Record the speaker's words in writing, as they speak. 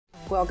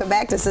Welcome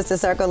back to Sister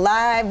Circle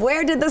Live.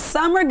 Where did the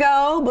summer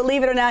go?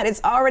 Believe it or not,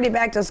 it's already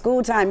back to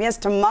school time. Yes,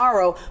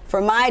 tomorrow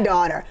for my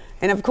daughter.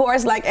 And of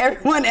course, like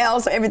everyone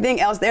else, everything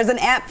else, there's an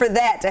app for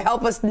that to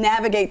help us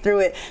navigate through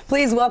it.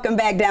 Please welcome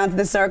back down to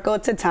the circle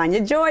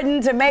Titania Jordan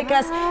to make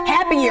us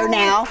happier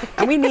now.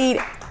 And we need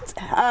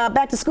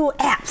back to school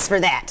apps for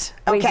that.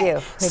 Okay.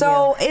 We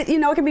so it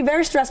can be a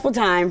very stressful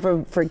time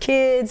for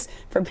kids,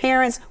 for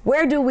parents.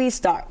 Where do we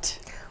start?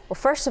 Well,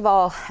 first of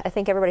all, I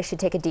think everybody should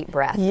take a deep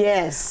breath.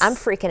 Yes. I'm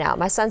freaking out.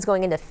 My son's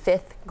going into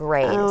 5th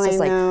grade. Oh, it's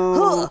just I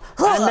know.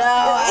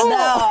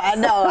 I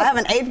know. I have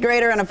an 8th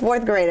grader and a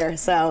 4th grader,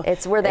 so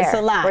we're there. It's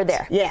a lot. We're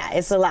there. Yeah,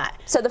 it's a lot.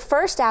 So the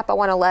first app I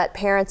want to let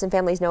parents and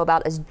families know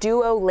about is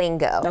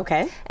Duolingo.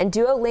 Okay. And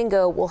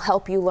Duolingo will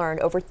help you learn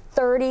over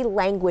 30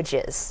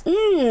 languages.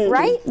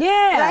 Right?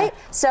 Yeah. Right?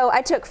 So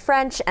I took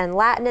French and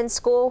Latin in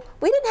school.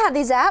 We didn't have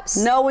these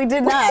apps. No, we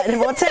did not.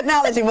 Well,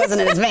 technology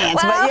wasn't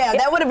advanced, Well, but yeah,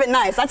 that would have been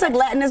nice. I took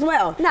Latin as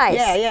well. Nice.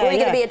 Yeah. Were you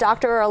going to be a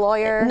doctor or a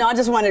lawyer? No, I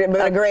just wanted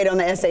a grade on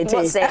the SAT.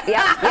 We'll see.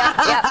 Yeah.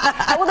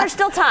 Well, there's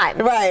still time.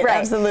 Right,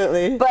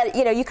 absolutely. But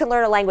you can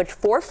learn a language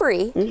for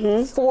free,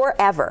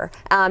 forever,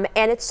 and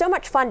it's so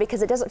much fun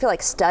because it doesn't feel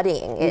like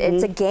studying.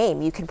 It's a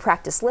game. You can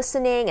practice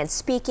listening and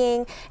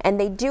speaking, and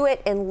they do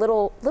it in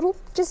little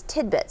just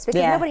tidbits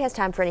because nobody has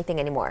time for anything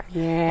anymore.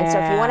 Yeah. And so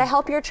if you want to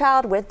help your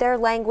child with their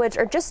language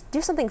or just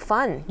do something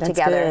fun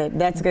together,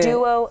 That's good.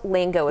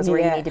 Duolingo is where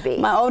you need to be.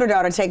 My older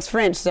daughter takes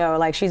French, so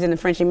like she's in the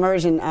French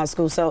immersion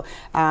school, so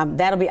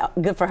that'll be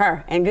good for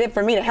her and good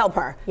for me to help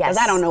her because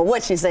I don't know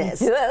what she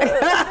says. All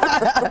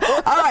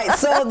right,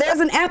 so there's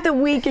an app that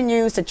we can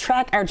use to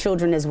track our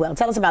children as well.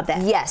 Tell us about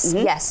that. Yes.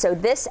 So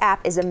this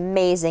app is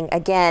amazing.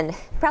 Again,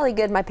 probably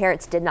good my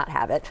parents did not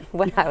have it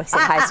when I was in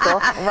high school.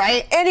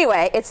 Right.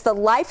 Anyway, it's the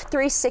Life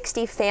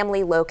 360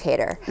 Family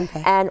Locator.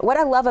 Okay. And what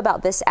I love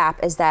about this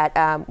app is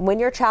that when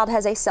your child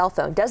has a cell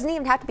phone, doesn't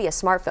even have to be a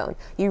smartphone,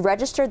 you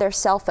register their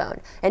cell phone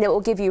and it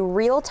will give you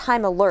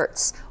real-time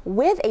alerts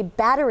with a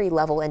battery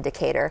level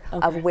indicator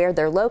of where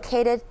they're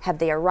located. Have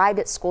they arrived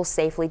at school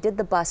safely? Did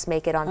the bus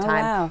make it on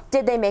time? Wow.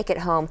 Did they make it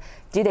home?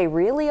 Do they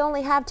really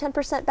only have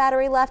 10%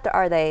 battery left, or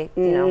are they,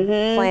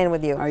 playing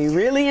with you? Are you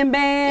really in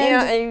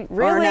band?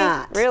 Really? Or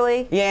not?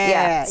 Really?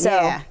 Yeah.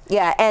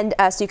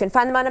 So you can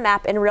find them on a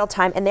map in real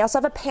time, and they also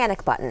have a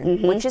panic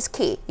button, which is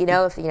key.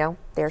 If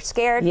they're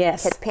scared, hit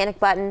the panic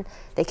button,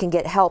 they can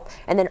get help.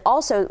 And then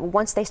also,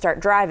 once they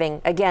start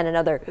driving, again,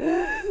 another,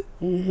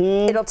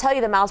 it'll tell you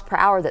the miles per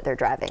hour that they're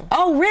driving.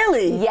 Oh,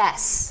 really?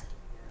 Yes.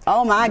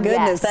 Oh my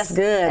goodness, Yes. that's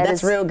good.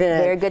 That's real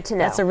good. Very good to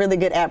know. That's a really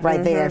good app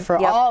right there for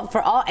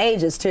all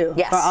ages too.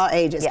 Yes. For all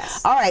ages.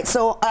 Yes. All right,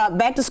 so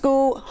back to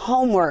school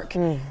homework.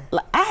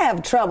 I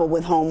have trouble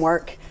with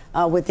homework.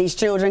 With these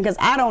children because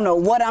I don't know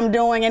what I'm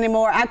doing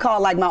anymore. I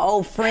call like my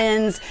old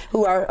friends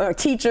who are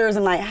teachers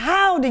and like,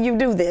 how do you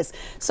do this?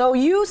 So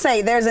you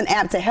say there's an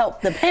app to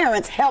help the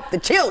parents help the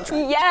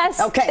children.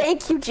 Yes. Okay.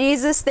 Thank you,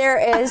 Jesus. There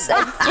is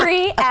a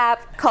free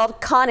app called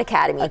Khan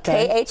Academy,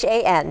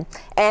 K-H-A-N.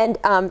 And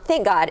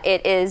thank God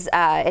it's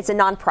a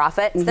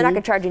nonprofit. So they're not going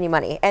to charge any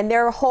money. And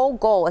their whole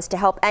goal is to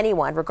help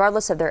anyone,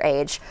 regardless of their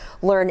age,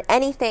 learn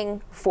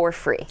anything for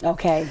free.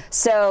 Okay.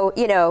 So,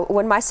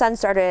 when my son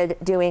started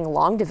doing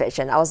long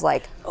division, I was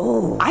like,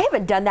 oh, I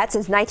haven't done that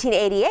since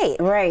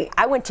 1988. Right.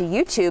 I went to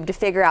YouTube to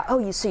figure out,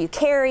 so you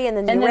carry and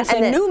then and there's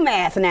a new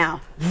math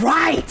now.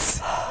 Right.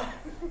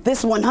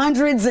 This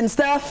 100s and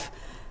stuff.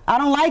 I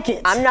don't like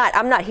it.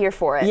 I'm not here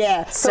for it.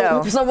 Yeah.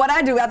 So what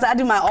I do, I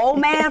do my old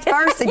math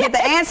first to get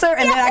the answer,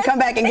 and then I come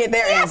back and get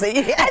their answer. Yes.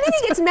 And then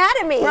he gets mad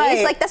at me. Right.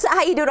 He's like, that's not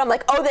how you do it. I'm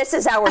like, oh, this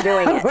is how we're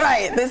doing it.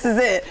 Right. This is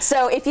it.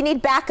 So if you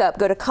need backup,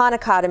 go to Khan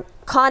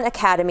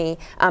Academy.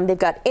 They've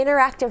got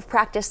interactive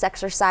practice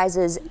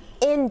exercises,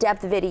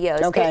 in-depth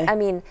videos.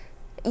 Okay.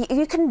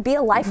 You can be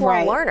a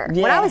lifelong learner.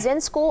 Yeah. When I was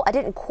in school, I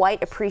didn't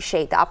quite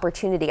appreciate the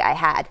opportunity I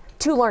had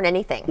to learn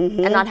anything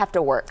and not have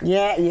to work.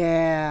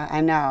 Yeah,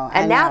 I know.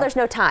 And now there's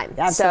no time.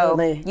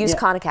 Absolutely. So use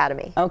Khan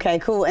Academy. Okay,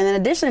 cool. And in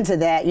addition to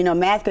that,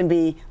 math can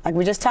be, like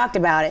we just talked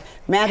about it,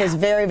 math is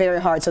very,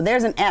 very hard. So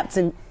there's an app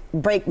to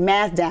break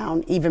math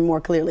down even more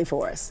clearly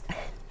for us.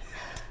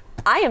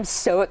 I am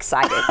so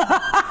excited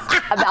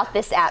about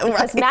this app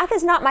because math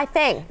is not my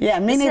thing. Yeah,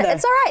 me neither.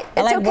 It's all right. It's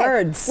I like okay.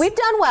 words. We've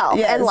done well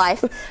in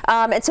life.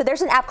 And so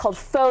there's an app called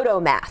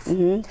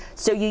Photomath.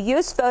 So you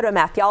use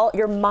Photomath, y'all,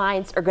 your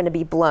minds are going to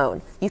be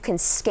blown. You can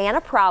scan a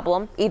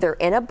problem either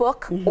in a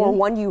book or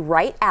one you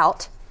write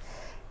out.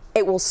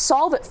 It will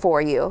solve it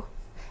for you,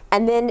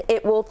 and then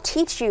it will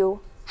teach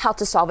you how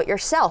to solve it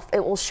yourself.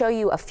 It will show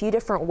you a few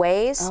different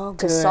ways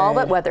to solve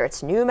it, whether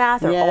it's new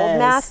math or old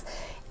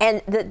math.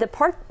 And the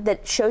part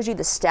that shows you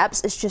the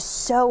steps is just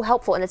so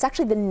helpful, and it's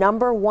actually the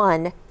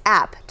 #1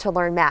 app to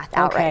learn math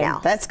out right now.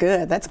 That's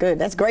good. That's good.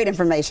 That's great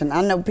information.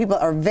 I know people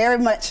are very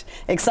much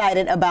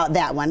excited about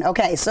that one.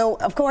 Okay, so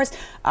of course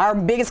our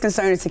biggest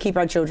concern is to keep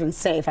our children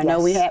safe. I know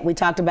we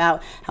talked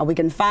about how we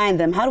can find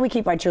them. How do we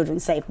keep our children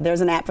safe?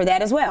 There's an app for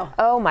that as well.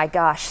 Oh my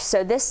gosh.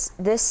 So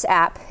this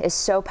app is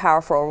so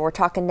powerful. We're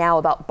talking now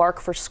about Bark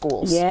for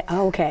Schools. Yeah,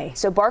 okay.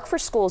 So Bark for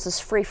Schools is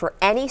free for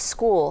any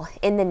school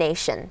in the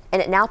nation,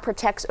 and it now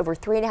protects over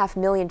 3.5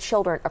 million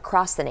children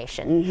across the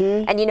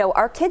nation. And you know,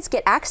 our kids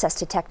get access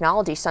to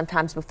technology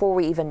sometimes before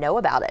we even know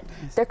about it.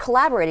 They're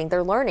collaborating,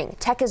 they're learning.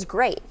 Tech is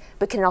great,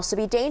 but can also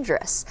be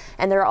dangerous.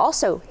 And there are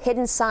also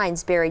hidden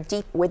signs buried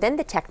deep within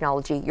the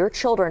technology your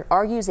children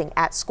are using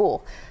at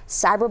school.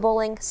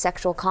 Cyberbullying,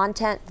 sexual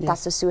content,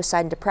 thoughts of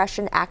suicide and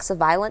depression, acts of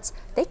violence,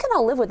 they can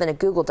all live within a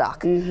Google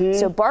Doc.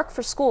 So Bark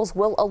for Schools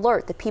will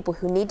alert the people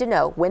who need to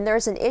know when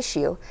there's an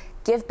issue,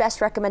 give best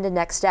recommended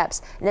next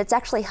steps, and it's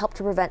actually helped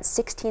to prevent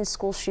 16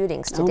 school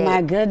shootings to date. Oh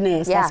my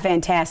goodness, that's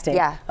fantastic.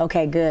 Yeah.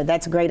 Okay, good.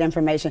 That's great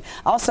information.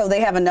 Also, they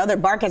have another,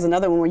 Bark has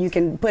another one where you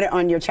can put it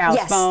on your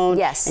child's phone,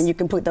 and you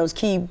can put those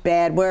key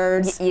bad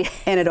words,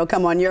 and it'll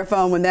come on your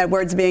phone when that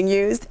word's being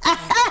used.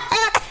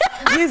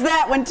 Use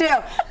that one too.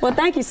 Well,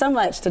 thank you so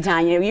much,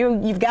 Titania.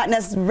 You've gotten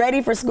us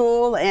ready for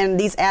school, and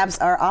these apps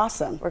are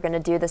awesome. We're going to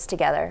do this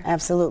together.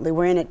 Absolutely.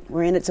 We're in it.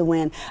 We're in it to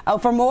win.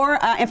 For more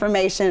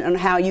information on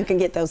how you can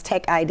get those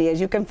tech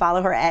ideas, you can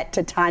follow her at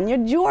Titania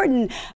Jordan.